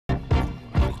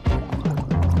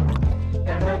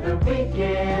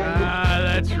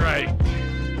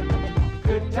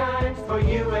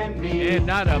and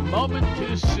not a moment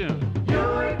too soon.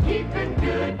 You're keeping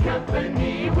good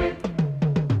company with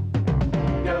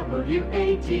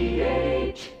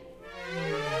WATH.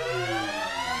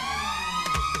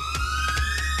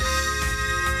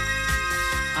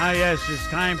 Yes, it's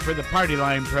time for the Party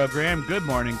Line program. Good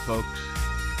morning, folks.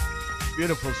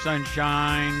 Beautiful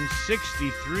sunshine,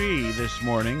 63 this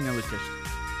morning. It was just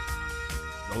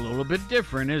a little bit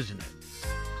different, isn't it?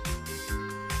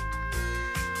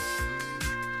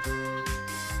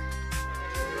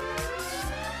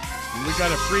 We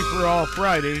got a free-for-all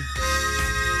Friday.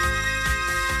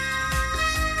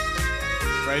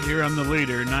 Right here on the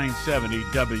leader, 970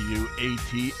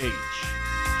 WATH.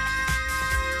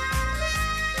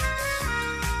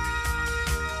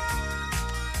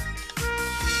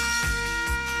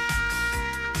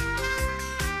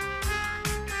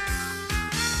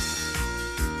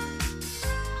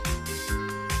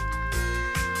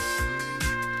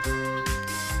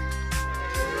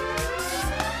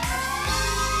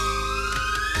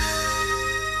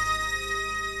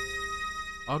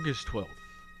 August 12th.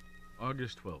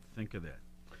 August 12th. Think of that.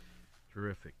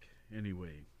 Terrific.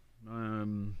 Anyway,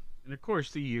 and of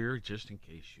course the year, just in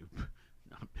case you've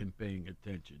not been paying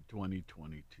attention,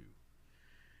 2022.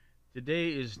 Today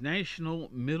is National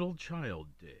Middle Child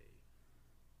Day.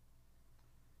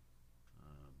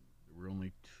 There were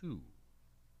only two,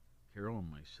 Carol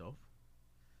and myself,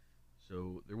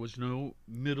 so there was no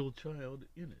middle child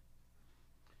in it.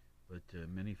 But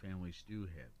many families do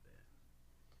have that.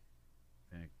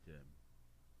 In fact,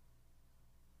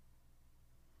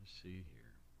 let's see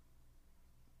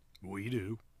here. We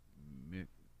do.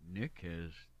 Nick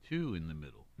has two in the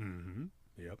middle. Mm-hmm.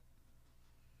 Yep.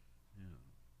 Yeah.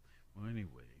 Well,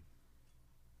 anyway.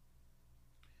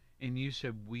 And you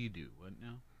said we do. What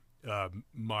now?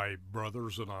 My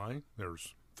brothers and I,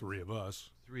 there's three of us.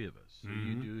 Three of us. So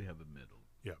Mm-hmm. you do have a middle.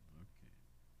 Yep. Okay.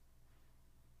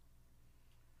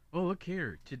 Oh, look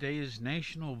here. Today is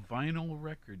National Vinyl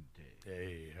Record Day.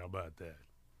 Hey, how about that?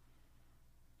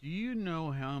 Do you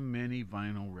know how many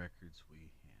vinyl records we have?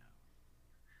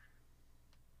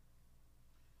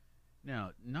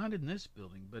 Now, not in this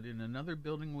building, but in another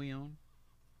building we own,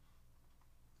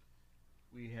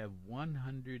 we have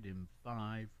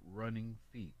 105 running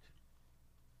feet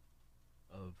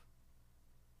of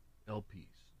LPs.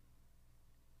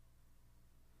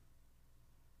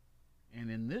 And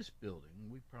in this building,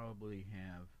 we probably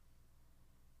have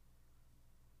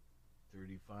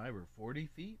 35 or 40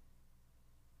 feet.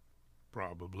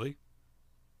 Probably.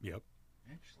 Yep.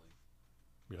 Actually,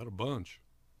 We got a bunch.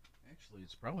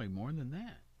 it's probably more than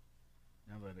that.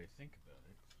 Now that I think about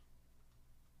it.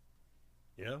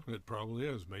 Yeah, it probably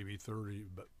is. Maybe 30,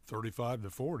 but 35 to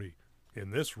 40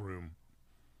 in this room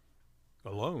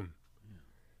alone. Yeah.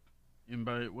 And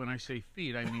by when I say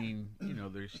feet, I mean,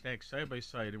 they're stacked side by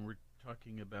side, and we're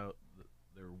talking about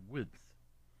their width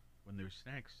when they're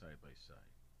stacked side by side.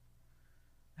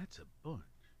 That's a bunch.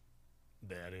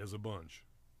 That is a bunch.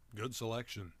 Good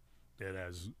selection. And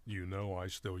as you know, I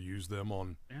still use them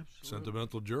on Absolutely.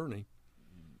 Sentimental Journey.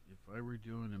 And if I were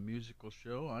doing a musical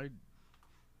show, I'd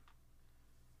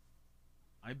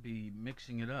be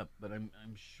mixing it up, but I'm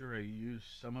sure I use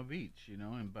some of each,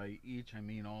 and by each I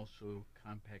mean also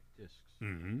compact discs.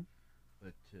 Mm-hmm.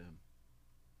 But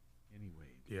anyway,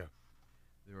 Yeah.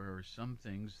 there are some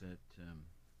things that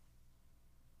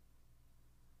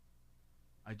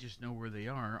I just know where they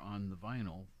are on the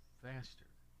vinyl faster,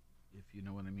 if you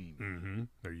know what I mean.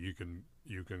 Mm-hmm. Or you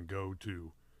can go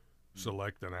to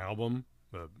select an album,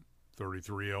 a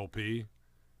 33 LP,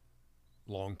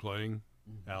 long playing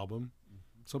album.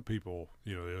 Some people,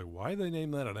 they're like, why they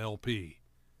name that an LP?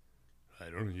 I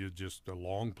don't know. It's just a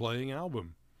long playing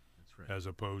album. That's right. As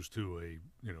opposed to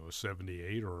a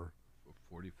 78 or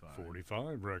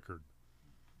 45 record.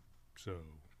 So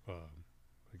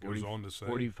it goes on to say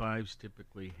 45s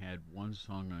typically had one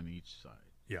song on each side.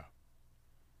 Yeah.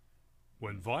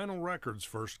 When vinyl records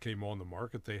first came on the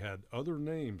market, they had other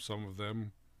names. Some of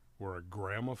them were a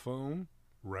gramophone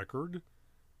record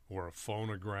or a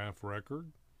phonograph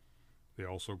record. They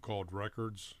also called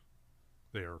records.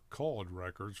 They are called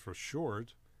records for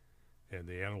short, and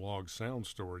the analog sound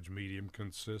storage medium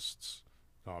consists,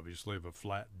 obviously, of a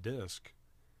flat disc,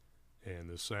 and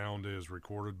the sound is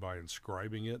recorded by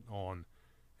inscribing it on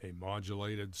a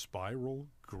modulated spiral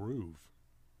groove.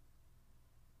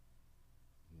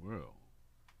 Well,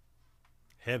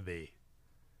 Heavy.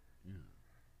 yeah.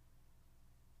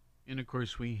 And of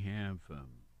course, we have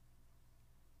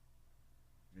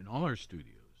in all our studios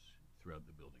throughout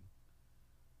the building,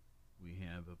 we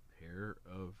have a pair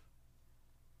of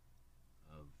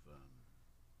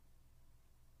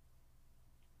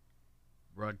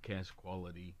broadcast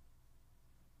quality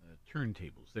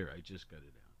turntables. There, I just got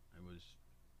it out.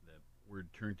 That word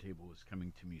turntable was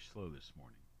coming to me slow this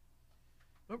morning.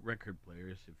 But record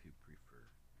players, if you prefer.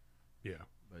 Yeah.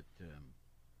 But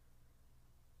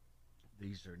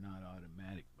these are not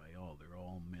automatic by all. They're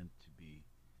all meant to be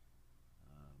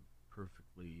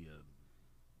perfectly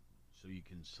so you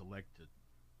can select a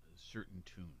certain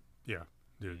tune. Yeah.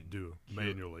 Do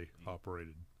manually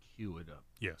operated. Cue it up.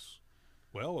 Yes.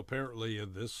 Well, apparently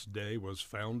this day was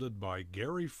founded by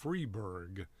Gary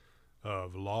Freeberg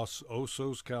of Los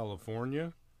Osos,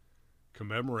 California,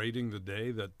 commemorating the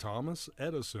day that Thomas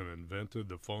Edison invented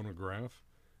the phonograph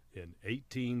in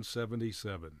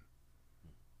 1877.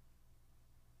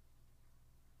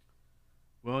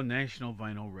 Well, National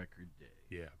Vinyl Record Day.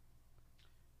 Yeah.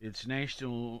 It's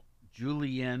National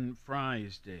Julienne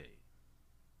Fries Day.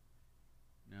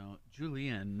 Now,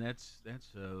 julienne, that's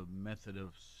a method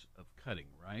of cutting,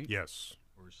 right? Yes.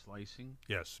 Or slicing.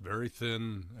 Yes, very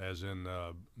thin, as in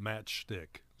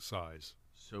matchstick size.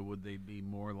 So would they be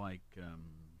more like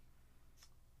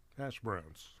Hash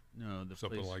browns. no, the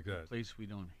Something place, like the that. place we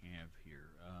don't have here.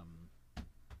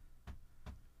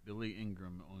 Billy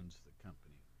Ingram owns the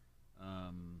company.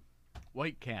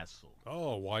 White Castle.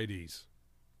 Oh, Whitey's.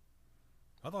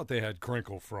 I thought they had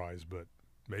crinkle fries, but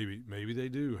maybe they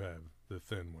do have the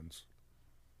thin ones.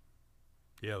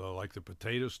 Yeah, they're like the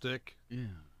potato stick Yeah.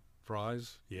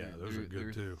 fries. Yeah, those are good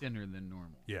they're too. Thinner than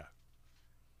normal. Yeah.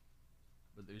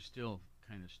 But they're still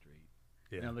kind of straight.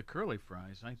 Yeah. Now the curly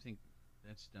fries, I think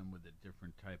that's done with a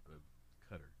different type of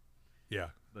cutter.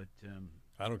 Yeah. But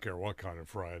I don't care what kind of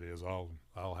fry it is.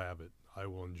 I'll have it. I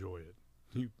will enjoy it.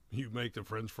 You make the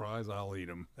French fries, I'll eat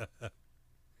them.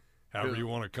 However you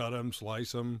want to cut them,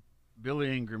 slice them.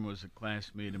 Billy Ingram was a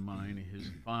classmate of mine.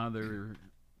 His father,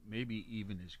 maybe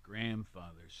even his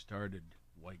grandfather, started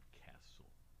White Castle.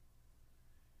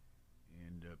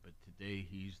 And but today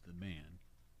he's the man.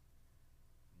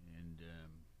 And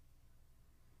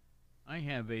I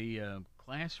have a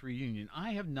class reunion.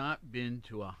 I have not been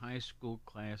to a high school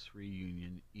class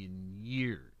reunion in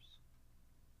years.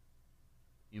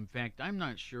 In fact, I'm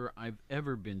not sure I've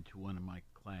ever been to one of my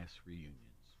class reunions.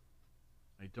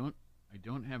 I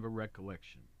don't have a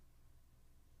recollection.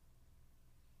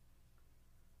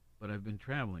 But I've been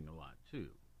traveling a lot too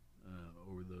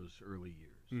over those early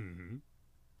years. Mm-hmm.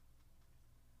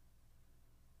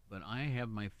 But I have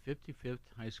my 55th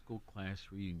high school class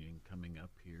reunion coming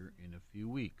up here in a few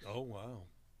weeks. Oh, wow.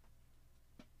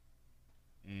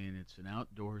 And it's an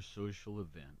outdoor social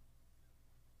event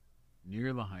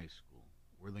near the high school,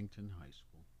 Worthington High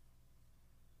School.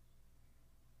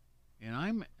 And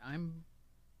I'm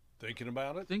Thinking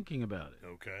about it? thinking about it.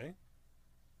 Okay.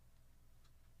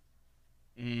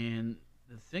 And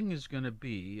the thing is going to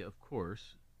be, of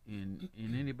course, in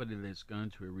anybody that's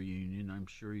gone to a reunion, I'm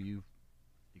sure you've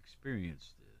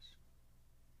experienced this.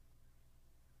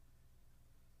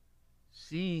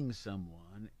 Seeing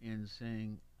someone and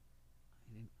saying,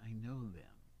 I know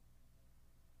them.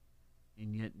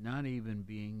 And yet not even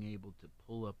being able to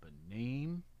pull up a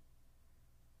name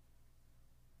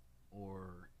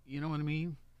or, you know what I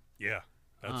mean? Yeah.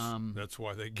 That's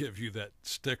why they give you that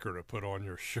sticker to put on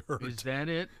your shirt. Is that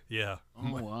it? Yeah.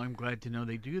 Oh, well, I'm glad to know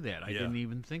they do that. I Yeah. didn't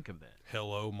even think of that.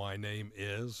 Hello, my name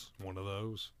is one of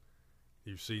those.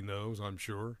 You've seen those, I'm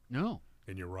sure. No.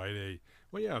 And you write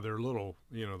well, yeah, they're little,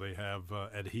 they have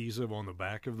adhesive on the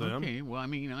back of them. Okay, well, I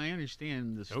mean, I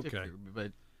understand the sticker,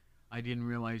 but I didn't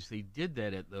realize they did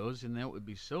that at those, and that would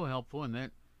be so helpful, and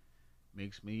that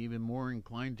makes me even more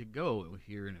inclined to go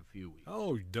here in a few weeks.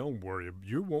 Oh, don't worry.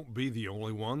 You won't be the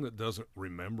only one that doesn't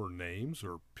remember names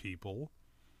or people.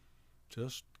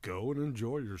 Just go and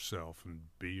enjoy yourself and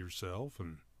be yourself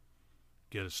and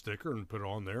get a sticker and put it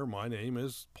on there. My name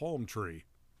is Palm Tree.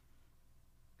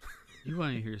 You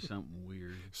want to hear something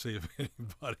weird? See if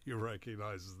anybody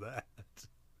recognizes that.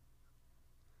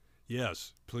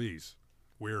 Yes, please.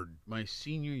 Weird. My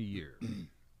senior year,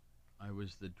 I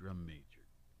was the drum major.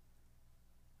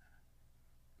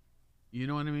 You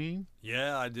know what I mean?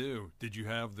 Yeah, I do. Did you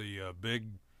have the big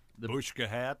Bushka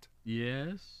hat?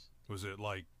 Yes. Was it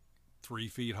like 3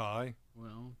 feet high?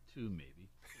 Well, 2 maybe.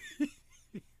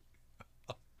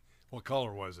 What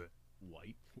color was it?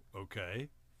 White. Okay.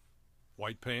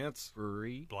 White pants?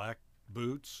 Furry. Black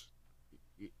boots?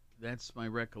 That's my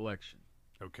recollection.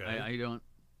 Okay.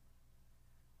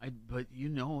 But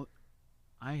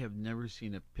I have never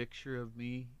seen a picture of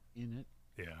me in it.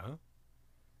 Yeah.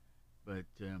 But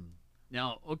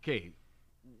now, okay,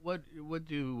 what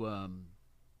do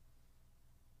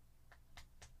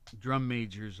drum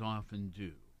majors often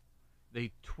do?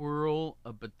 They twirl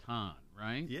a baton,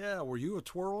 right? Yeah, were you a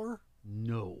twirler?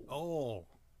 No, Oh,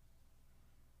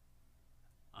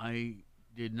 I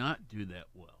did not do that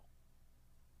well.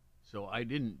 So I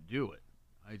didn't do it.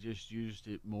 I just used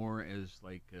it more as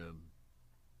like to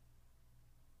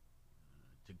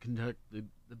conduct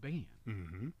the band.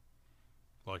 mm-hmm.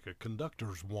 Like a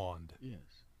conductor's wand.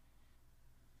 Yes.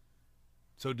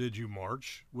 So did you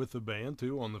march with the band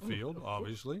too on the field?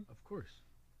 Obviously. Of course.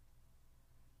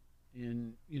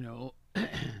 And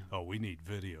Oh, we need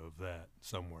video of that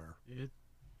somewhere.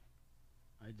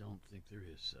 I don't think there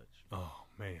is such. Oh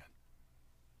man.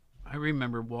 I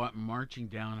remember marching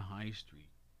down High Street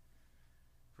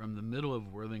from the middle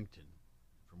of Worthington,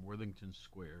 from Worthington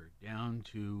Square, down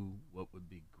to what would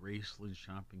be Graceland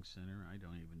Shopping Center. I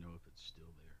don't even know if it's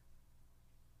still there,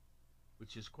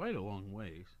 which is quite a long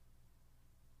ways.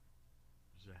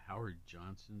 There's a Howard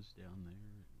Johnson's down there.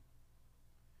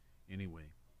 Anyway,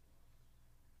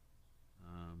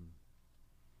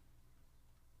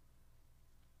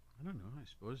 I don't know. I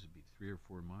suppose it'd be 3 or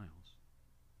 4 miles.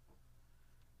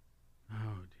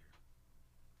 Oh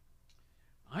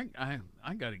dear.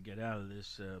 I got to get out of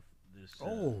this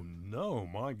Oh no,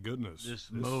 my goodness. this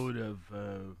mode of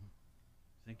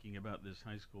thinking about this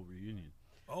high school reunion.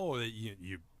 Oh,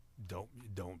 you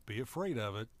don't be afraid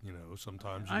of it.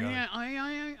 Sometimes you I gotta,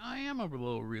 I am a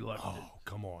little reluctant. Oh,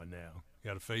 come on now. You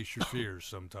got to face your fears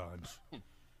sometimes.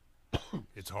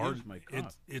 It's hard. Excuse my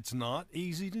cough. It's not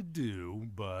easy to do,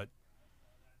 but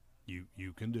you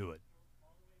can do it.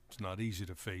 It's not easy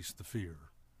to face the fear.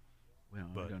 Well,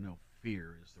 but- I don't know. if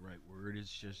Fear is the right word.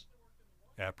 It's just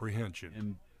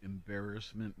Apprehension.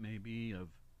 embarrassment, maybe, of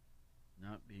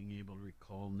not being able to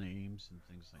recall names and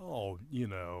things like that. Oh,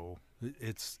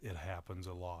 it happens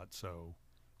a lot. So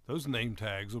those name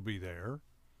tags will be there.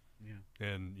 Yeah.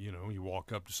 And, you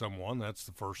walk up to someone, that's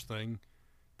the first thing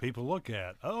people look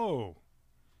at. Oh,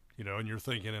 and you're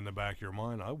thinking in the back of your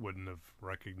mind, I wouldn't have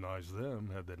recognized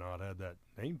them had they not had that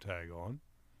name tag on.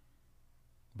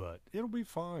 But it'll be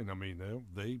fine. I mean,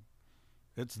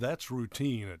 that's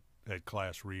routine at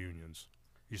class reunions.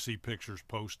 You see pictures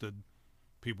posted,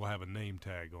 people have a name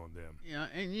tag on them. Yeah,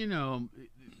 and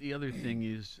the other thing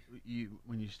is,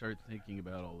 when you start thinking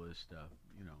about all this stuff,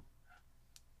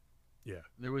 Yeah.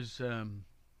 there was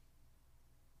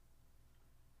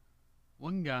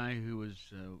one guy who was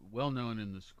well known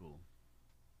in the school.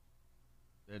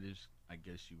 That is, I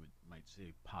guess you might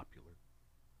say, popular.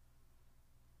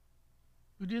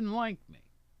 Who didn't like me?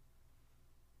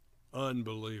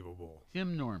 Unbelievable.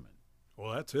 Tim Norman.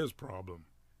 Well, that's his problem.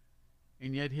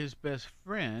 And yet his best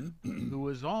friend, who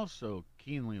was also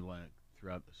keenly liked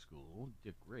throughout the school,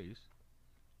 Dick Race,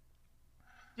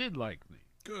 did like me.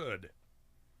 Good.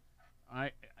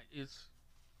 It's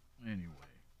anyway.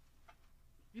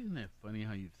 Isn't that funny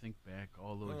how you think back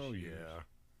all those years?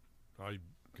 Yeah. I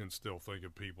can still think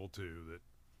of people too that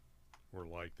were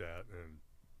like that, and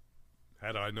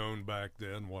had I known back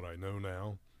then what I know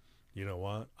now, you know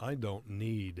what? I don't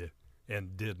need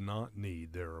and did not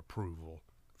need their approval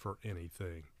for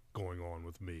anything going on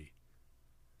with me.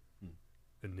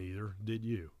 And neither did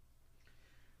you.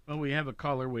 Well, we have a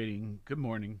caller waiting. Good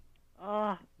morning.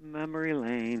 Memory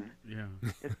lane. Yeah.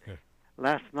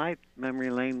 Last night,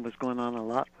 Memory Lane was going on a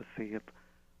lot with the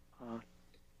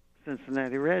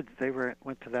Cincinnati Reds. They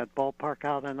went to that ballpark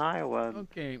out in Iowa.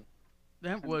 Okay.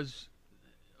 That was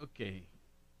okay.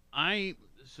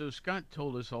 So Scott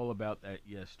told us all about that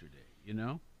yesterday,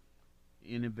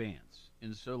 in advance.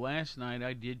 And so last night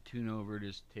I did tune over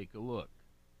to take a look.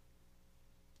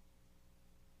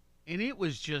 And it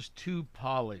was just too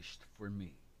polished for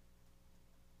me.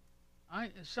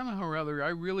 Somehow or other, I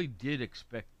really did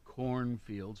expect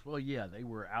cornfields. Well, yeah, they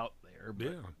were out there,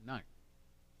 but not.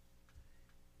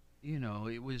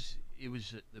 It was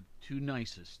the too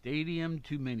nice a stadium,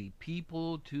 too many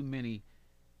people, too many.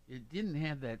 It didn't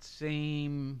have that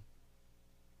same.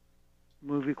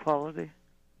 Movie quality?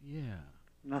 Yeah,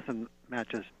 Nothing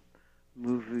matches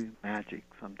movie magic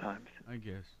sometimes. I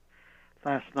guess.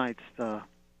 Last night's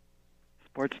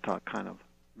sports talk kind of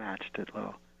matched it,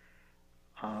 though.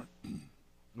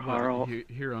 Carl.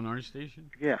 Here on our station?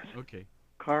 Yes. Okay.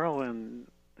 Carl and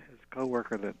his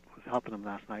coworker that was helping him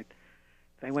last night,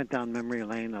 they went down memory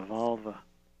lane of all the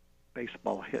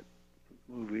baseball hit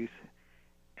movies,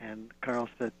 and Carl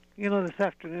said,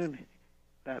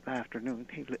 that afternoon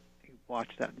he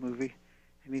watched that movie,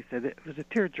 and he said it was a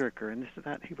tearjerker, and this and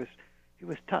that. He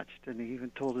was touched, and he even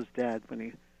told his dad when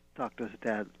he talked to his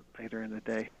dad later in the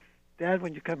day, Dad,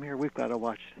 when you come here, we've got to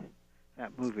watch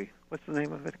that movie. What's the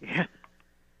name of it again?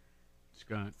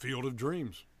 Scott. Field of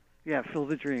Dreams. Yeah,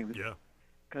 Field of Dreams. Yeah.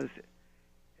 Because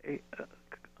it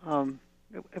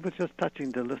was just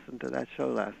touching to listen to that show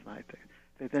last night.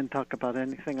 they didn't talk about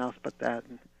anything else but that,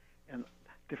 and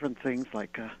different things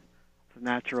like The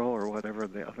Natural or whatever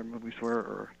the other movies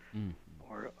were,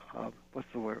 or what's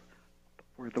the word?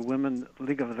 Were the Women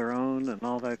League of Their Own and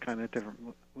all that kind of different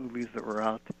movies that were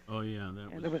out. Oh yeah,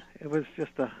 that And was. it was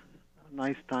just a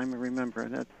nice time to remember.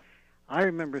 And I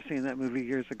remember seeing that movie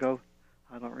years ago.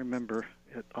 I don't remember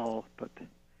it all, but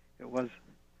it was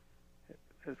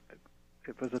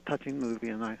a touching movie,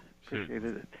 and I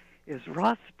appreciated it. Is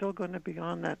Ross still going to be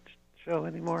on that show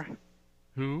anymore?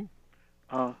 Who?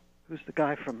 Who's the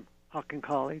guy from Hawken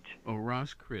College? Oh,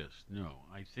 Ross Christ. No,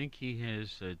 I think he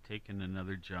has taken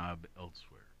another job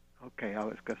elsewhere. Okay, I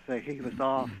was going to say he was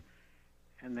off,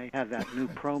 and they had that new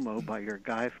promo by your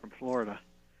guy from Florida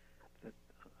that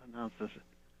announces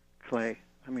Clay.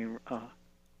 I mean,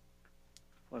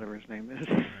 whatever his name is.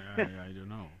 I don't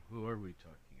know. Who are we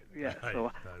talking about? Yeah,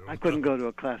 so don't I know. couldn't go to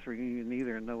a class reunion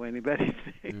either and know anybody's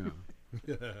name.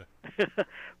 Yeah.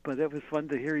 But it was fun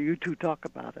to hear you two talk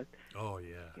about it. Oh,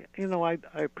 yeah. You know, I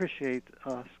appreciate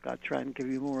Scott trying to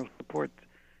give you moral support.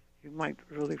 You might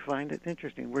really find it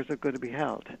interesting. Where's it going to be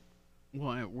held?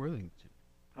 Well, at Worthington.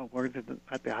 Oh, where's it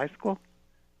at the high school?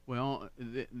 Well,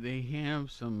 they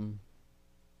have some,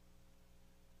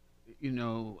 you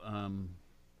know,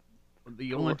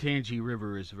 the Olentangy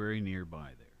River is very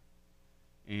nearby there.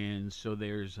 And so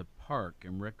there's a park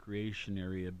and recreation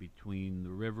area between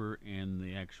the river and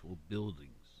the actual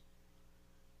buildings.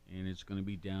 And it's going to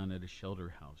be down at a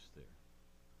shelter house there.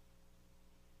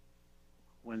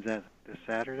 When's that? This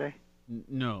Saturday?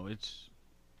 No,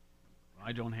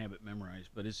 I don't have it memorized,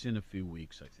 but it's in a few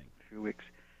weeks, I think. A few weeks.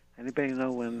 Anybody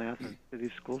know when Athens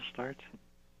City School starts?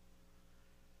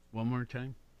 One more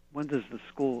time? When does the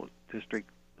school district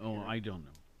Oh, I don't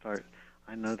know. start?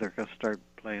 I know they're going to start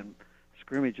playing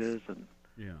scrimmages and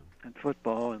Yeah.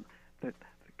 football, and the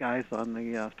guys on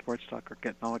the sports talk are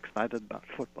getting all excited about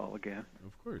football again.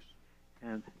 Of course.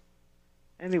 And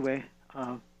anyway,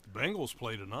 The Bengals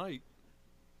play tonight.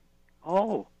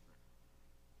 oh,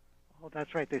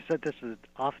 that's right. They said this is an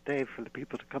off day for the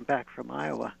people to come back from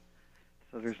Iowa,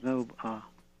 so there's no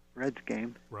Reds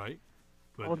game. Right?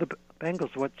 But Oh, the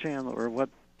Bengals, what channel or what?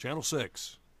 Channel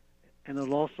 6. And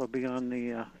it'll also be on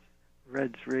the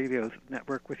Reds radio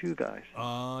network with you guys.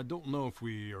 I don't know if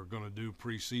we are going to do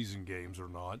preseason games or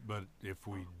not, but if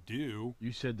we do,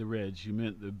 You said the Reds. You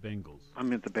meant the Bengals. I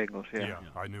meant the Bengals, yeah.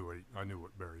 I knew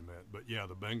what Barry meant. But yeah,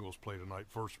 the Bengals play tonight,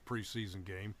 first preseason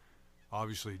game.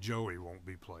 Obviously, Joey won't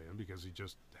be playing because he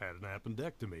just had an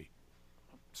appendectomy,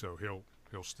 so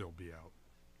he'll still be out.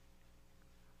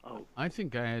 Oh, I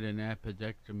think I had an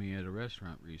appendectomy at a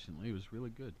restaurant recently. It was really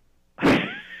good.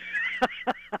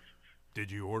 Did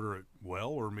you order it well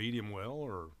or medium well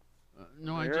or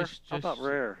No, rare? I just How about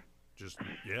rare? just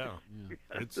yeah? Yeah.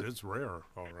 It's rare.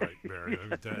 All right, Barry. Let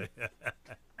me tell you.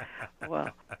 Well,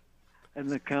 and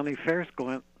the county fair's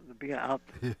going to be out.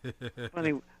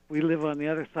 Funny, we live on the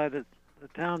other side of the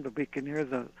town, but we can hear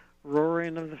the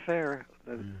roaring of the fair.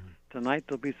 Tonight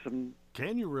there'll be some.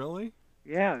 Can you really?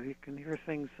 Yeah, you can hear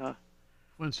things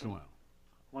Once in a while.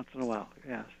 once in a while.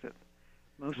 Yes,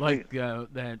 mostly. Like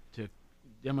that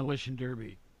demolition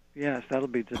derby. Yes, that'll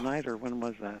be tonight, or when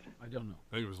was that? I don't know.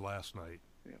 I think it was last night.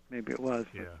 Yeah, maybe it was.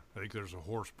 Yeah, I think there's a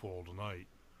horse pull tonight.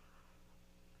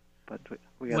 But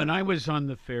we got. When I was on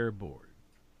the fair board,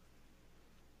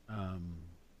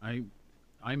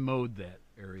 I mowed that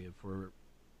area for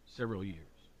several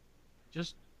years,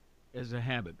 just as a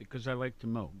habit because I like to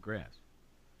mow grass.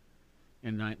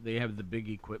 And they have the big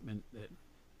equipment that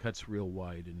cuts real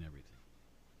wide and everything.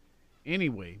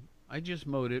 Anyway, I just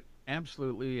mowed it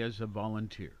absolutely as a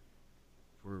volunteer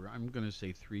for, I'm going to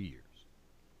say, 3 years.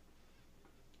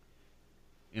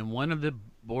 And one of the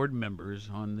board members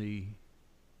on the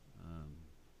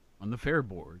fair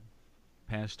board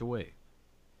passed away.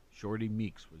 Shorty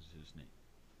Meeks was his name.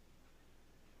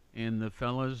 And the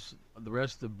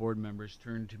rest of the board members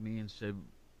turned to me and said,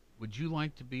 "Would you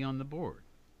like to be on the board?"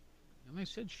 And I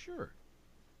said, "Sure."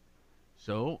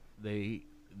 So they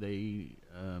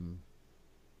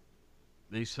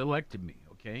selected me.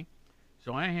 Okay,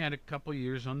 so I had a couple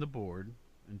years on the board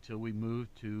until we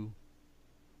moved to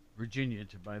Virginia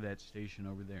to buy that station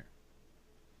over there,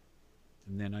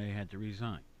 and then I had to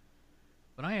resign.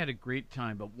 But I had a great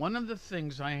time. But one of the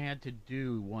things I had to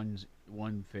do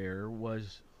one fair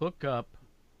was hook up,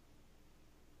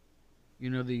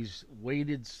 these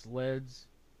weighted sleds,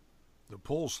 The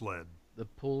pull sled. the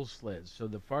pull sleds. So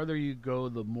the farther you go,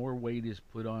 the more weight is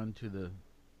put onto the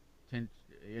tent.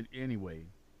 Anyway,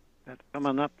 That's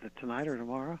coming up tonight or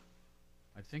tomorrow.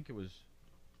 I think it was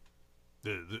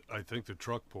I think the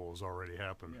truck pull has already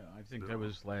happened. Yeah, I think that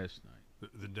was last night.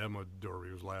 The demo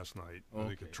derby was last night. I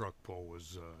think the Okay. truck pull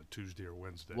was Tuesday or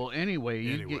Wednesday. Well, anyway,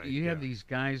 you have yeah. these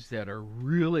guys that are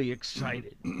really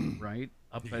excited, right,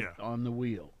 Yeah. on the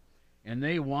wheel, and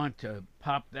they want to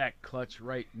pop that clutch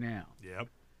right now, Yep.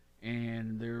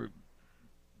 and they're,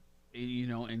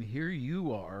 and here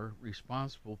you are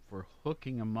responsible for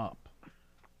hooking them up,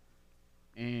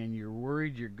 and you're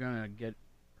worried you're gonna get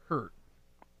hurt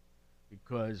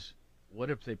because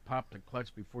what if they pop the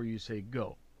clutch before you say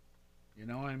go? You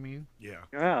know what I mean? Yeah.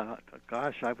 Yeah,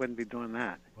 gosh, I wouldn't be doing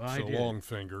that. Well, I So did. long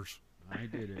fingers. I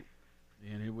did it,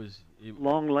 and it was.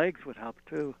 Long legs would help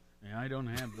too. And I don't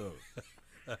have those.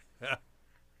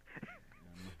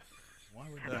 Why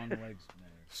would long legs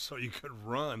matter? So you could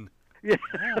run. Yeah.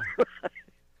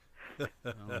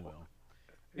 Oh well.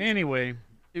 Anyway,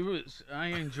 I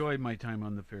enjoyed my time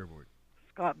on the fair board.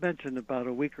 Scott mentioned about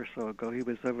a week or so ago he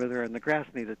was over there and the grass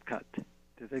needed cut.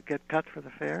 Did it get cut for the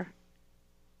fair?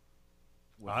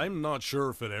 Well, I'm not sure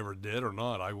if it ever did or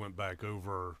not. I went back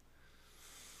over.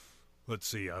 Let's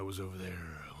see. I was over there.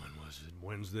 When was it?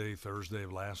 Wednesday, Thursday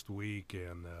of last week,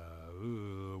 and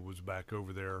was back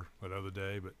over there another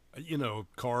day. But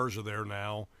cars are there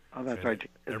now. Oh, that's And right.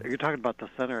 You're talking about the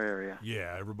center area.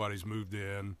 Yeah, everybody's moved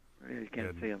in. You can't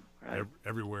And see them. Right.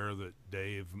 Everywhere that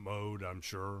Dave mowed, I'm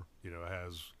sure,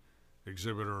 has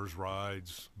exhibitors,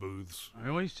 rides, booths, I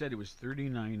always said it was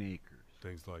 39 acres.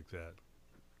 things like that.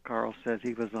 Carl says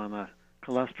he was on a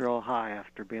cholesterol high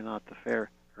after being out at the fair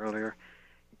earlier,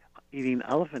 eating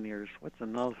elephant ears. What's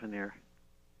an elephant ear?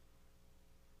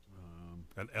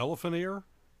 An elephant ear?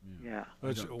 Yeah.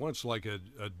 It's like a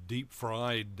deep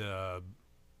fried a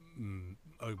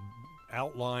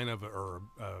outline of or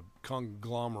a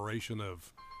conglomeration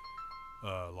of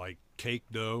like cake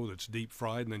dough that's deep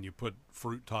fried, and then you put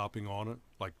fruit topping on it,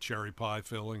 like cherry pie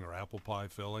filling or apple pie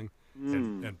filling,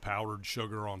 and powdered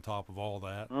sugar on top of all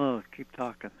that. Oh, keep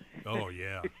talking. Oh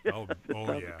yeah, oh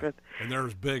sounds yeah, good. and they're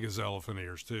as big as elephant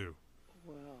ears too.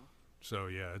 Wow. So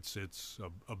yeah, it's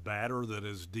a batter that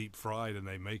is deep fried, and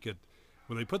they make it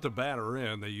when they put the batter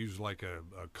in. They use like a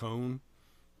cone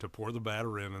to pour the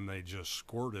batter in, and they just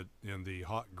squirt it in the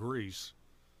hot grease,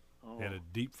 Oh, and it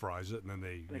deep fries it, and then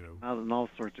they come out in all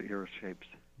sorts of ear shapes.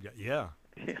 yeah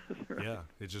Yes, right. yeah,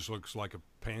 it just looks like a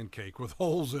pancake with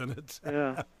holes in it.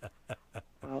 Yeah.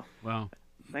 Well, Well,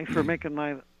 thanks for making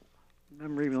my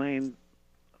memory lane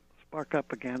spark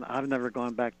up again. I've never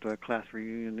gone back to a class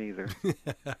reunion either.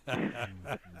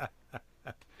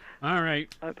 all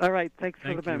right. All right, thanks for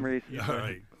Thank the you. memories. All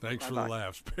right, thanks for the Bye-bye.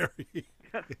 laughs, Perry.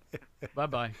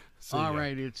 Bye-bye. See All ya.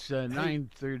 right, it's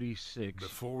 9:36.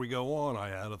 Before we go on, I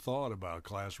had a thought about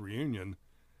class reunion.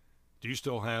 Do you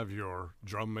still have your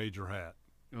drum major hat?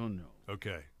 Oh, no.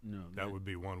 Okay, No. that would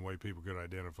be one way people could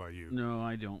identify you. No,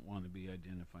 I don't want to be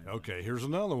identified. Okay, here's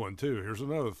another one, too. Here's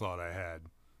another thought I had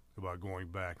about going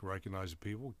back, recognizing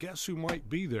people. Guess who might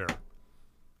be there?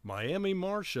 Miami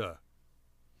Marcia.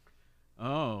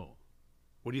 Oh,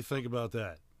 What do you think about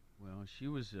that? well, she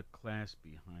was a class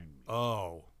behind me.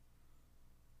 Oh.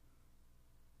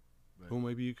 But- Well,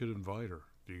 maybe you could invite her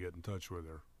if you get in touch with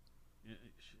her.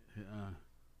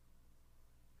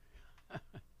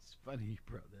 It's funny you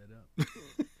brought that up.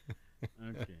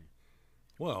 Okay.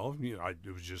 Well,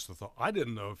 it was just a thought. I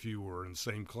didn't know if you were in the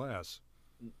same class.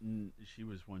 She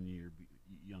was 1 year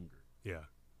younger. Yeah.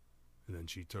 And then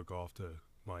she took off to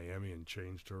Miami and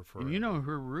changed her for. And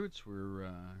her roots were,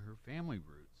 her family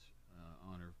roots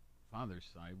on her father's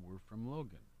side were from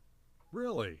Logan.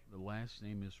 Really? The last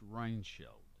name is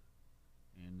Reinscheld.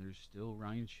 And there's still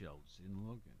Reinschelds in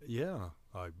Logan. Yeah.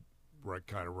 I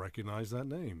kind of recognize that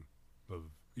name of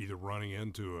either running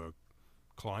into a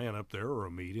client up there or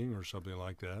a meeting or something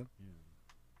like that.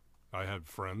 Yeah. I had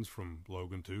friends from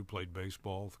Logan, too, played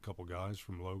baseball with a couple guys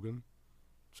from Logan.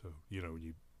 So,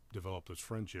 you develop those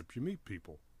friendships, you meet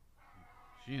people.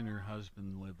 She and her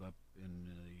husband live up in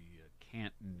the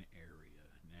Canton area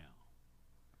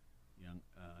now.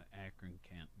 Akron,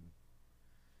 Canton.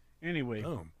 Anyway.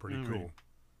 Oh, pretty all cool.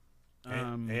 right.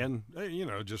 And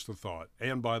just a thought.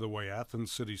 And by the way,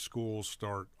 Athens City Schools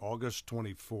start August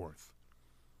 24th,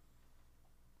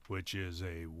 which is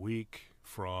a week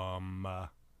from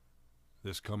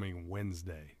this coming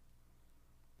Wednesday.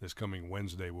 This coming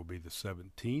Wednesday will be the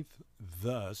 17th.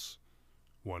 Thus,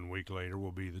 1 week later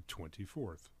will be the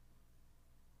 24th.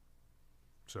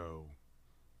 So,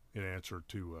 in answer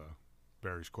to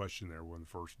Barry's question there, when the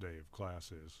first day of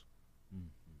class is.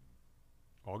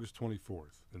 August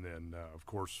 24th. And then, of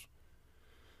course,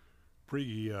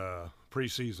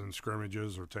 preseason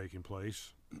scrimmages are taking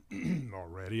place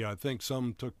already. I think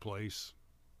some took place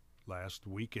last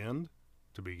weekend.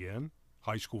 to begin,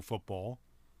 high school football,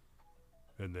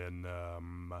 and then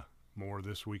more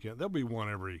this weekend. There'll be one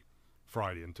every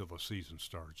Friday until the season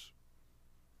starts.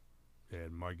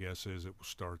 And my guess is it will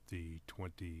start the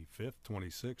 25th,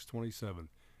 26th, 27th.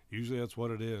 Usually that's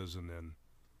what it is, and then,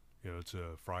 it's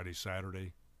a Friday,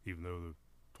 Saturday, even though the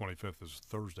 25th is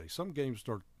Thursday. Some games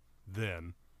start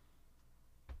then,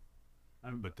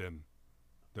 but then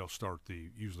they'll start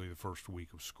usually the first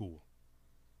week of school.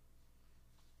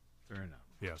 Fair enough.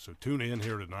 Yeah, so tune in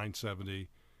here to 970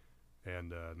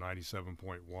 and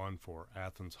 97.1 for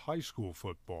Athens High School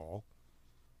football.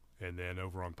 And then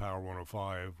over on Power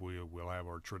 105, we'll have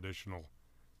our traditional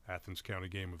Athens County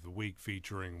Game of the Week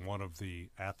featuring one of the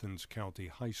Athens County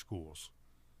high schools.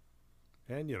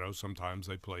 And, sometimes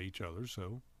they play each other,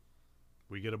 so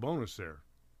we get a bonus there.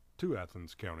 2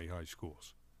 Athens County high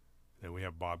schools. Then we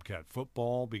have Bobcat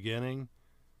football beginning.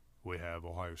 We have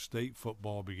Ohio State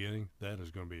football beginning. That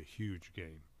is going to be a huge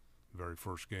game. The very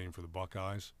first game for the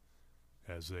Buckeyes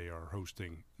as they are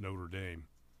hosting Notre Dame.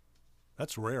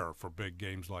 That's rare for big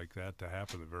games like that to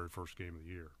happen the very first game of the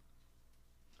year.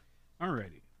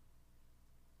 Alrighty.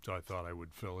 So I thought I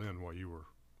would fill in while you were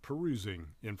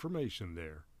perusing information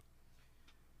there.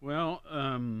 Well,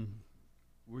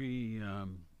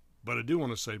 But I do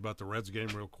want to say about the Reds game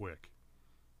real quick.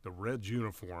 The Reds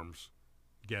uniforms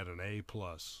get an A+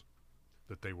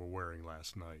 that they were wearing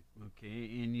last night.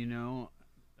 Okay, and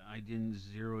I didn't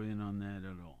zero in on that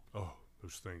at all. Oh,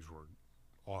 those things were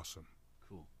awesome.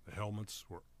 Cool. The helmets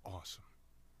were awesome.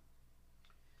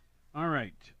 All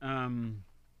right.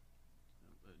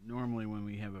 Normally when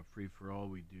we have a free-for-all,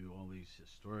 we do all these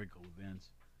historical events.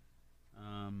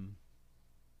 I'm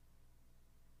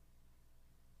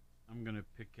going to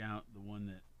pick out the one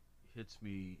that hits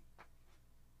me.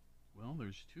 Well,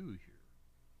 there's 2 here.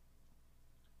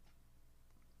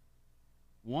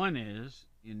 One is,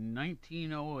 in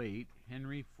 1908,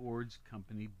 Henry Ford's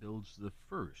company builds the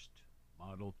first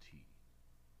Model T,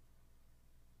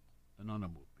 an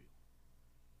automobile.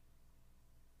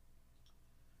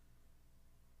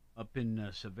 Up in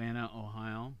Savannah,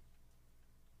 Ohio,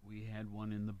 we had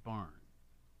one in the barn.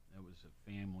 That was a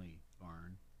family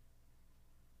barn,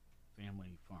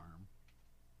 family farm.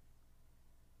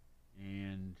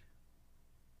 And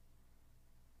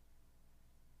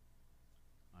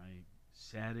I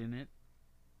sat in it,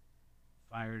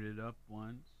 fired it up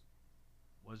once,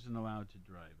 wasn't allowed to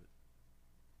drive it.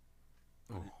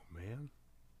 Oh, man.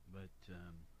 But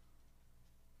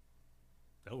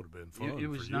that would have been fun. it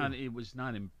was for not. you. It was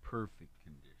not in perfect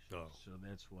condition. Oh. So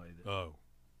that's why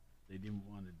they didn't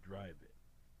want to drive it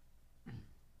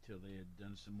till they had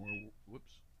done some more work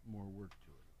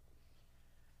to it.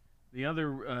 The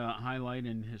other highlight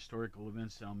in historical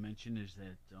events I'll mention is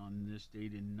that on this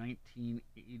date in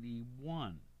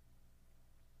 1981,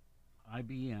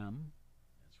 IBM,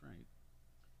 that's right,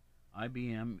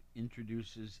 IBM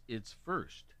introduces its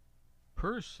first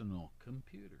personal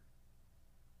computer.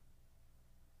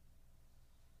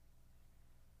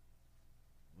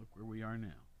 Look where we are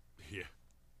now. Yeah.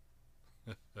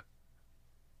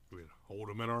 We'd hold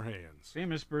them in our hands.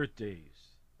 Famous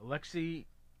birthdays. Alexei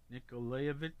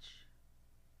Nikolaevich.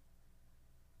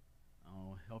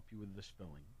 I'll help you with the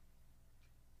spelling.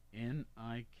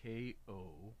 Nikolaevich.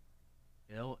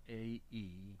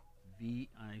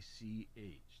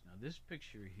 Now this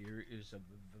picture here is of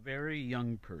a very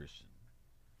young person.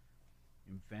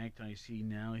 In fact, I see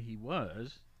now he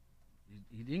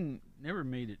never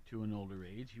made it to an older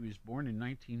age. He was born in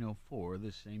 1904,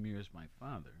 the same year as my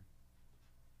father,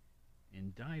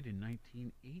 and died in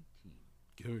 1918.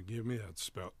 Give me that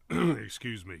spell.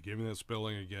 Excuse me. Give me that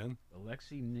spelling again.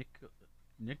 Alexei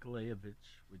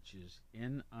Nikolaevich, which is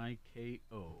Nikolaevich,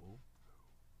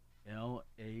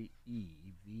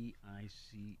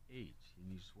 and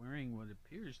he's wearing what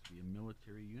appears to be a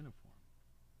military uniform,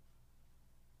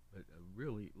 but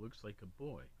really looks like a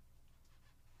boy.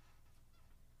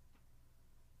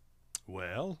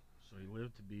 Well. So he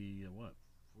lived to be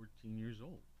 14 years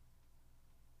old.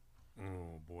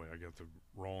 Oh boy, I got the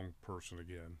wrong person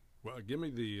again. Well, give me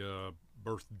the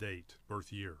birth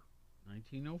year.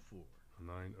 1904.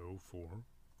 904.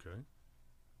 Okay.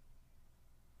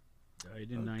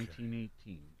 Died in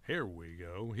 1918. Here we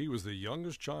go. He was the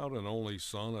youngest child and only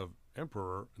son of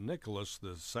Emperor Nicholas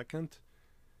II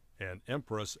and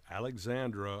Empress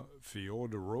Alexandra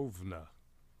Fyodorovna.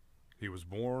 He was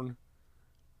born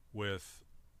with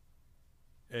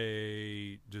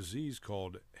a disease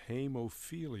called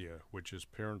hemophilia, which his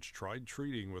parents tried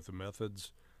treating with the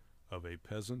methods of a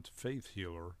peasant faith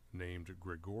healer named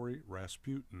Grigory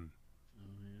Rasputin.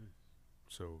 Oh, yeah.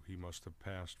 So he must have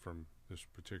passed from this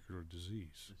particular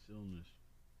disease. This illness.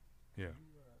 Yeah.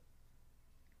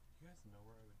 You guys know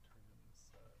where I would turn in this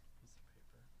piece of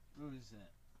paper? Who is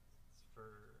that? It's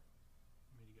for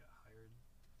me to get hired.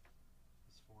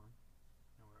 This form.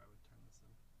 Know where I would turn this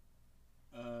in?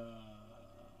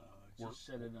 Just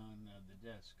set it on the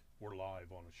desk. We're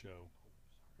live on a show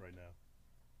right now.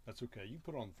 That's okay. You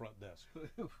put it on the front desk.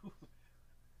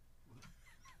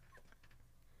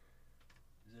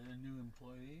 Is that a new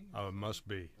employee? It must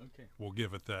be. Okay. We'll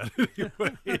give it that.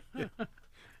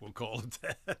 We'll call it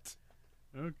that.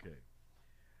 Okay.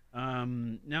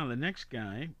 Now the next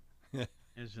guy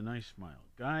has a nice smile.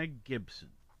 Guy Gibson.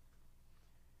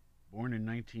 Born in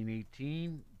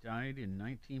 1918, died in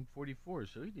 1944,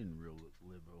 so he didn't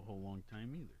live a whole long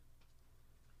time either.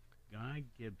 Guy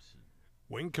Gibson.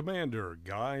 Wing Commander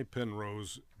Guy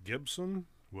Penrose Gibson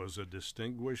was a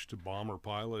distinguished bomber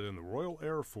pilot in the Royal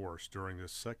Air Force during the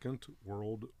Second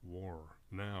World War.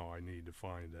 Now I need to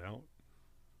find out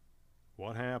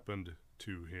what happened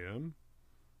to him.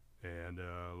 And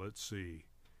let's see.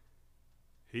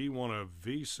 He won a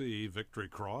VC Victory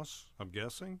Cross, I'm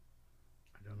guessing,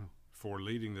 I don't know. for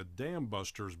leading the Dam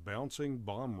Busters bouncing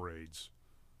bomb raids.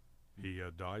 He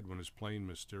died when his plane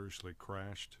mysteriously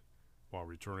crashed while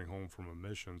returning home from a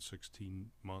mission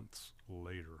 16 months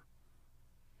later.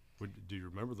 Do you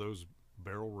remember those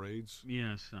barrel raids?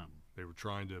 Yeah, some. They were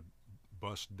trying to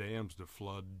bust dams to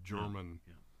flood German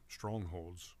Yeah.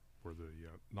 strongholds where the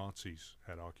Nazis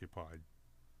had occupied.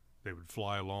 They would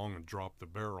fly along and drop the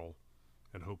barrel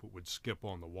and hope it would skip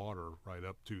on the water right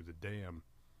up to the dam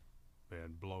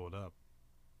and blow it up,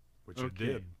 which it Okay.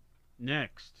 did.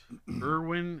 Next,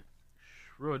 Erwin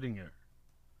Schrödinger.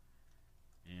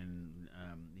 And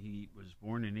he was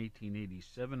born in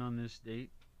 1887 on this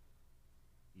date.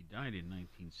 He died in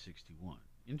 1961.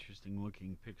 Interesting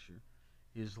looking picture.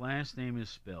 His last name is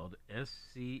spelled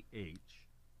Schroedinger.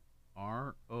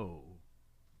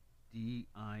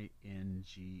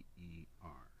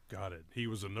 Got it. He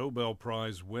was a Nobel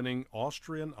Prize winning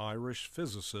Austrian-Irish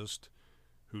physicist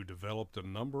who developed a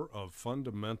number of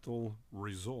fundamental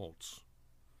results.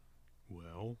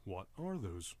 Well, what are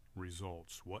those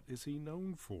results? What is he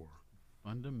known for?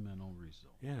 Fundamental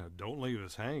result. Yeah, don't leave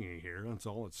us hanging here. That's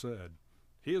all it said.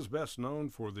 He is best known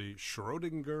for the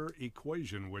Schrödinger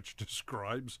equation, which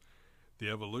describes the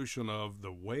evolution of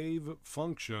the wave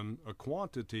function, a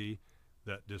quantity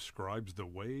that describes the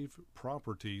wave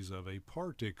properties of a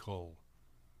particle.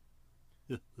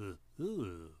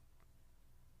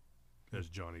 As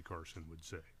Johnny Carson would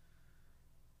say.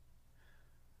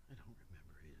 I don't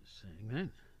remember his saying that,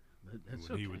 but that's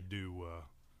When okay. he would do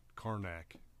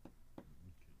Karnak.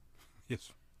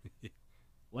 Yes.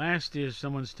 Last is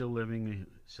someone still living,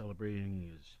 celebrating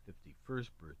his 51st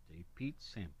birthday, Pete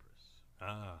Sampras.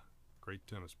 Ah, great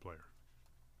tennis player.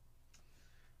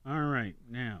 All right,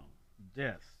 now,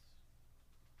 deaths.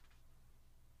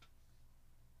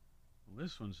 Well,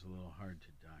 this one's a little hard to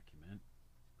document.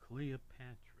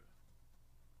 Cleopatra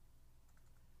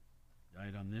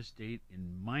died on this date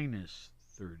in minus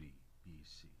 30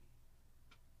 BC.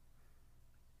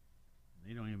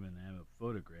 They don't even have a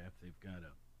photograph. They've got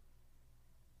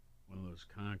one of those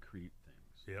concrete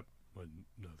things. Yep,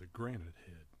 another granite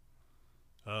head.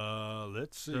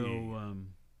 Let's see. So,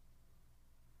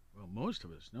 well, most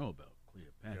of us know about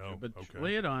Cleopatra, Oh, but okay.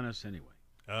 lay it on us anyway.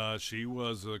 She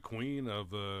was the queen of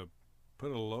the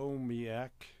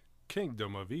Ptolemaic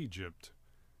Kingdom of Egypt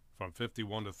from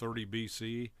 51 to 30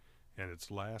 BC and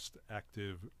its last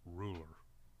active ruler.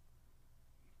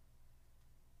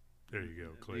 There you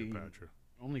go, Cleopatra.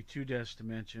 Only two deaths to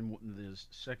mention. The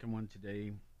second one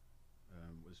today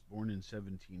was born in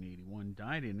 1781,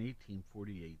 died in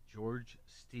 1848, George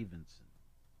Stephenson.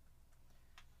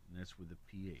 And that's with a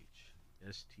PH.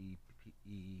 Stephenson.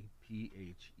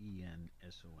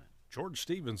 George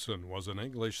Stephenson was an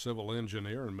English civil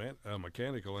engineer and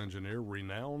mechanical engineer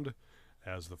renowned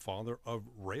as the father of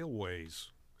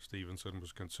railways. Stephenson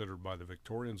was considered by the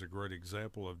Victorians a great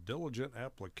example of diligent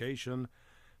application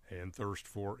and thirst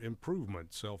for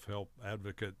improvement. Self-help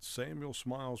advocate Samuel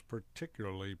Smiles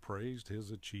particularly praised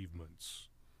his achievements.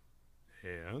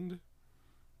 And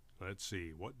let's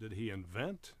see, what did he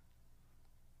invent?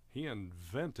 He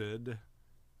invented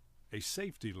a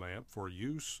safety lamp for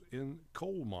use in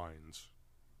coal mines.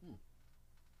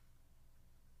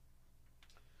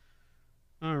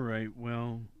 All right,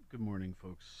 well, good morning,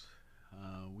 folks.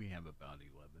 We have about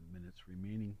 11 minutes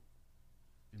remaining.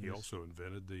 He also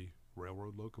invented the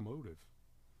railroad locomotive.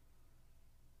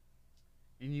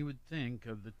 And you would think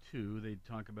of the two, they'd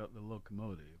talk about the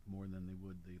locomotive more than they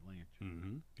would the lantern.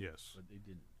 Mm-hmm. Yes. But they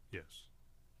didn't. Yes.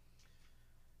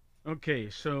 Okay,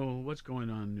 so what's going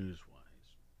on news-wise?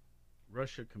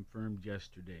 Russia confirmed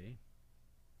yesterday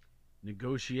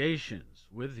Negotiations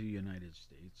with the United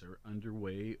States are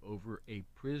underway over a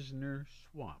prisoner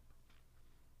swap,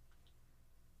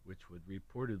 which would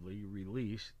reportedly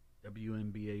release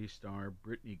WNBA star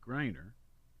Brittany Griner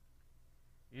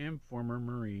and former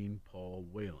Marine Paul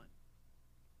Whelan.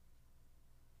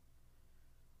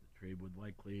 The trade would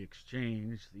likely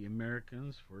exchange the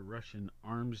Americans for Russian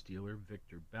arms dealer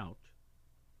Viktor Bout,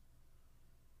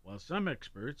 while some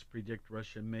experts predict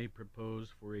Russia may propose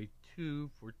for a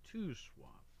 2-for-2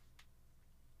 swap.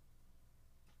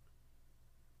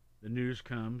 The news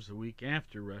comes a week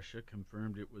after Russia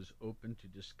confirmed it was open to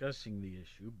discussing the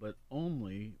issue, but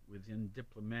only within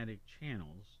diplomatic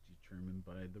channels determined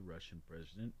by the Russian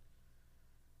President,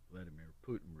 Vladimir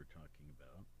Putin we're talking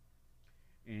about,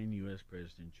 and U.S.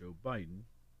 President Joe Biden.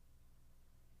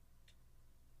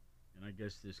 And I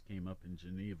guess this came up in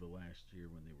Geneva last year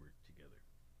when they were together.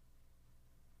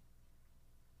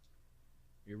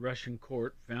 A Russian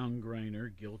court found Griner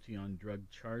guilty on drug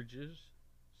charges,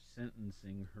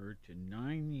 sentencing her to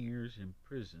 9 years in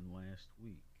prison last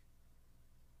week.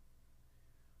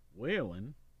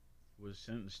 Whelan was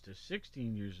sentenced to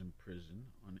 16 years in prison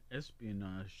on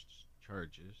espionage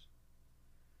charges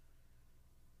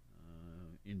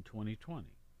in 2020.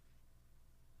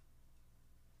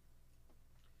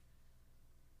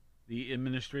 The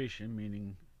administration,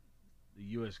 meaning the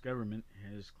U.S. government,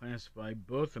 has classified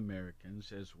both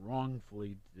Americans as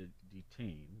wrongfully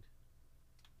detained.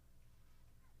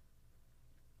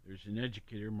 There's an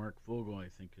educator, Mark Vogel, I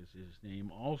think is his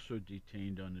name, also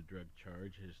detained on a drug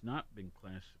charge, has not been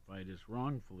classified as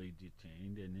wrongfully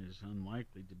detained, and is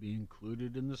unlikely to be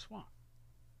included in the swap.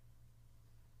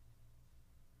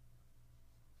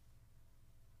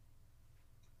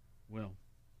 Well,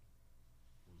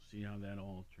 we'll see how that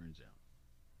all turns out.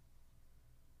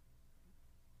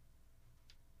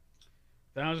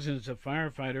 Thousands of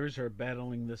firefighters are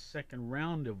battling the second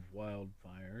round of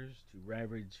wildfires to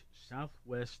ravage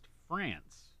southwest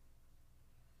France.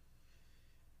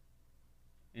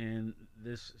 And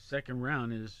this second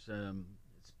round is,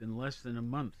 it's been less than a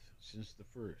month since the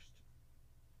first.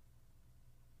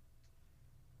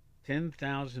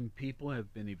 10,000 people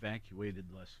have been evacuated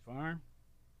thus far.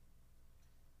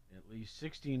 At least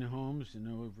 16 homes and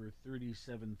over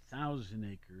 37,000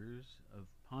 acres of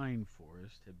pine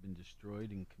forest have been destroyed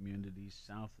in communities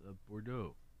south of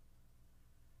Bordeaux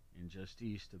and just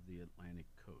east of the Atlantic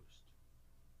coast.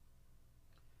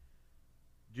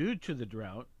 Due to the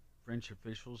drought, French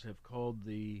officials have called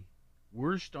the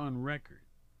worst on record.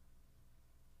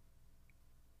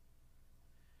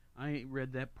 I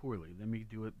read that poorly. Let me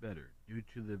do it better. Due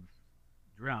to the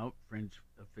drought, French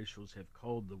officials have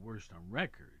called the worst on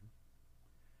record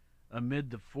amid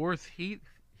the fourth heat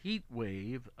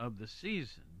wave of the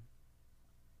season.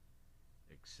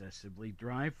 Excessively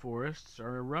dry forests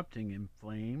are erupting in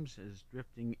flames as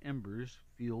drifting embers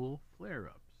fuel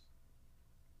flare-ups.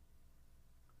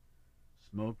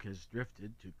 Smoke has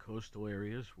drifted to coastal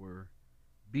areas where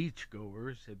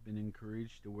beachgoers have been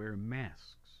encouraged to wear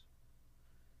masks.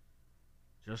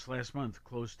 Just last month,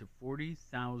 close to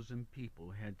 40,000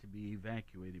 people had to be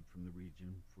evacuated from the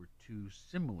region for two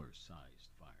similar-sized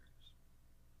fires.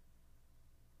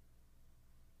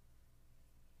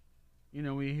 You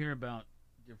know, we hear about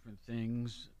different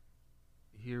things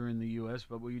here in the U.S.,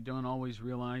 but we don't always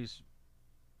realize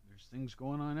there's things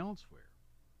going on elsewhere.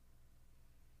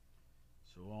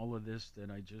 So all of this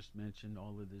that I just mentioned,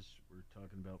 all of this, we're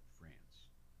talking about France.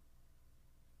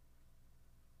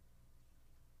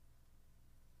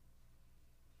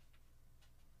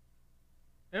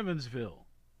 Evansville,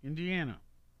 Indiana.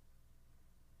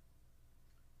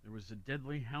 There was a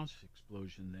deadly house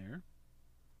explosion there,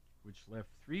 which left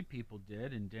 3 people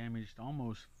dead and damaged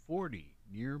almost 40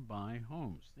 nearby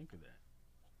homes. Think of that.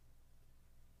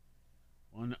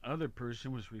 One other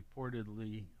person was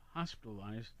reportedly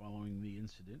hospitalized following the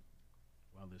incident,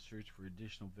 while the search for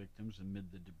additional victims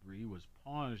amid the debris was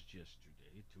paused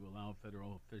yesterday to allow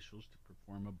federal officials to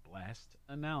perform a blast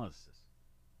analysis.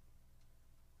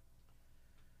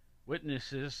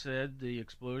 Witnesses said the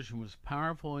explosion was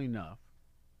powerful enough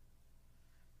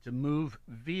to move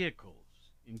vehicles,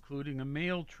 including a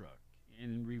mail truck,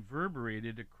 and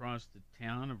reverberated across the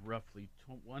town of roughly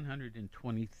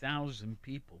 120,000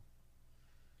 people.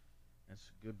 That's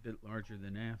a good bit larger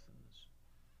than Athens.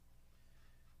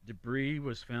 Debris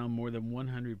was found more than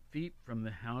 100 feet from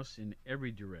the house in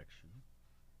every direction.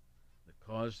 The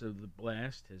cause of the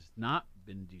blast has not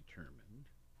been determined.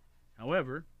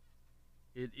 However,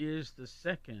 it is the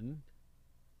second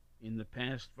in the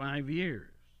past 5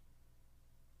 years.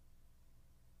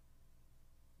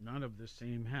 not of the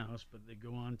same house, but they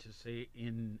go on to say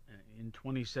in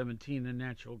 2017 a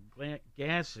natural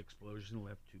gas explosion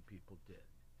left 2 people dead.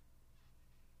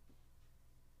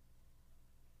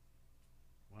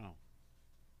 Wow.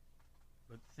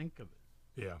 But think of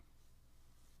it. Yeah.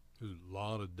 There's a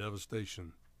lot of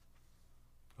devastation.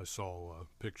 I saw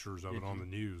pictures of Did it on you? the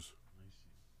news I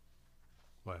see.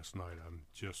 last night. I'm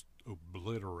just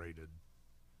obliterated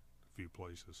a few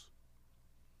places.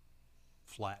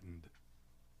 Flattened.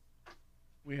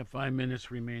 We have 5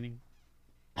 minutes remaining.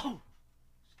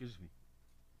 Excuse me.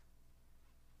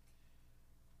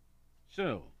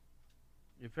 So,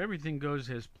 if everything goes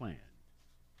as planned,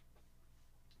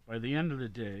 by the end of the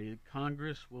day,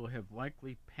 Congress will have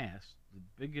likely passed the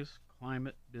biggest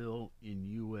climate bill in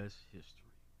U.S.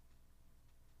 history.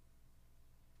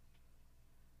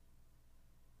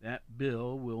 That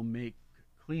bill will make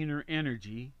cleaner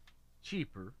energy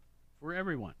cheaper for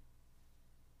everyone.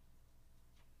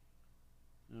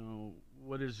 Now,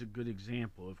 what is a good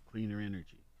example of cleaner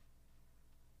energy?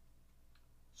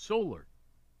 Solar.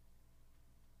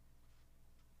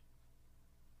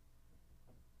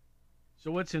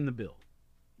 So what's in the bill?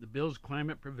 The bill's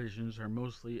climate provisions are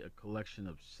mostly a collection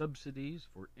of subsidies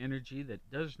for energy that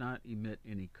does not emit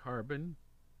any carbon,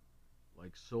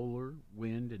 like solar,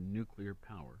 wind, and nuclear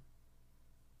power.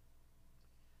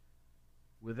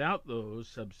 Without those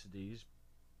subsidies,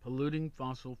 polluting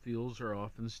fossil fuels are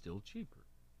often still cheaper.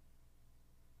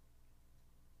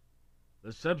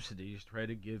 The subsidies try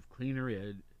to give cleaner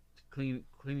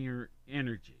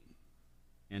energy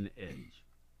an edge.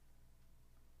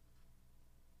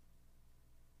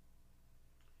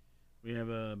 We have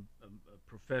a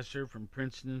professor from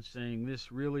Princeton saying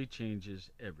this really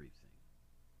changes everything.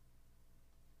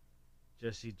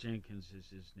 Jesse Jenkins is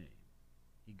his name.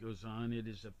 He goes on, it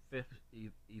is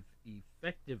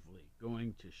effectively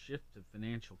going to shift the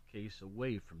financial case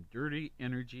away from dirty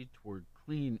energy toward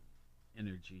clean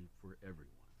energy for everyone.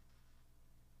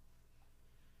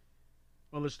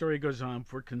 Well, the story goes on.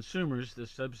 For consumers, the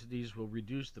subsidies will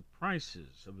reduce the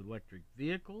prices of electric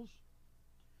vehicles,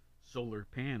 solar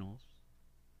panels,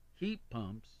 heat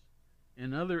pumps,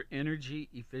 and other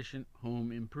energy-efficient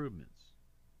home improvements.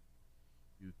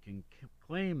 You can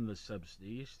claim the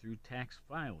subsidies through tax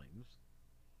filings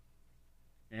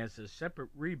as a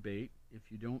separate rebate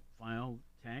if you don't file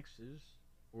taxes,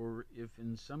 or if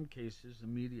in some cases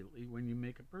immediately when you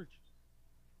make a purchase.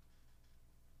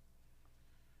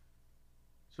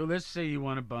 So let's say you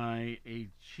want to buy a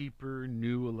cheaper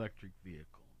new electric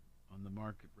vehicle on the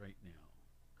market right now.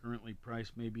 Currently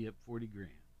priced maybe at $40,000.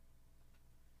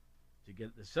 To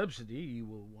get the subsidy, you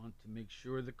will want to make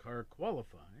sure the car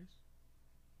qualifies.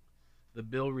 The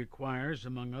bill requires,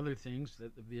 among other things,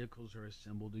 that the vehicles are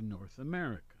assembled in North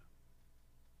America.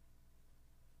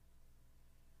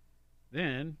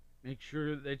 Then, make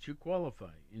sure that you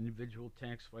qualify. Individual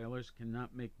tax filers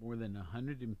cannot make more than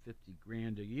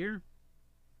 $150,000 a year.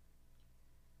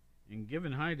 And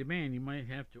given high demand, you might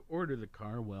have to order the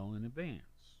car well in advance.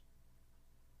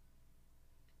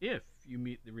 If you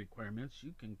meet the requirements,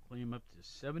 you can claim up to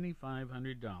 $7,500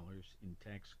 in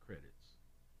tax credits.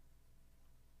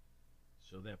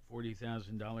 So that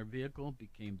 $40,000 vehicle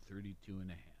became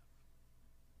 $32,500.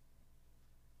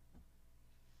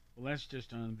 Well, that's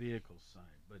just on the vehicle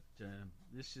side, but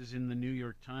this is in the New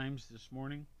York Times this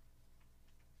morning.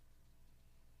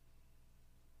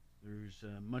 There's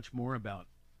much more about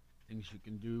things you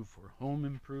can do for home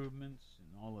improvements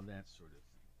and all of that sort of thing.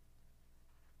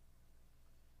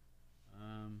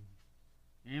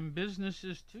 And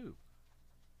businesses too.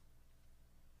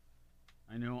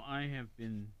 I know I have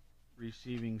been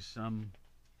receiving some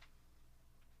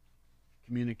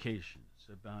communications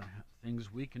about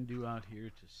things we can do out here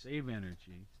to save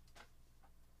energy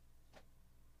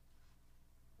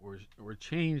or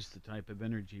change the type of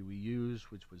energy we use,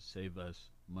 which would save us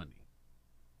money.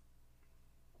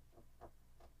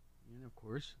 And of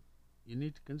course, you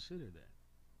need to consider that.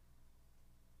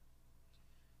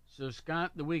 So,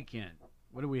 Scott, the weekend,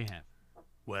 what do we have?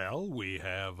 Well, we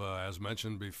have, as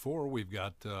mentioned before, we've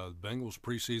got Bengals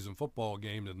preseason football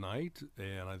game tonight,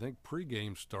 and I think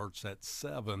pregame starts at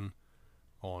 7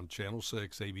 on Channel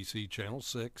 6, ABC Channel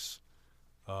 6.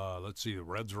 Let's see, the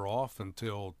Reds are off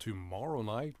until tomorrow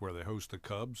night, where they host the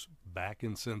Cubs back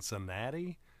in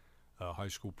Cincinnati. High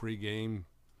school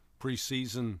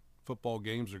preseason football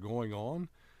games are going on.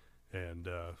 And,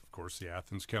 of course, the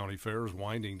Athens County Fair is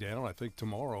winding down. I think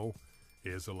tomorrow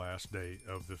is the last day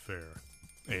of the fair.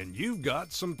 And you've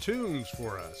got some tunes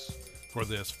for us for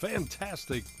this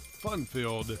fantastic,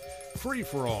 fun-filled,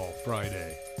 free-for-all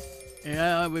Friday.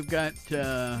 Yeah, we've got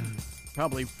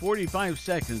probably 45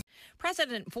 seconds. Press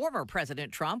Former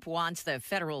President Trump wants the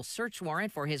federal search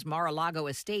warrant for his Mar-a-Lago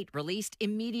estate released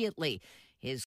immediately.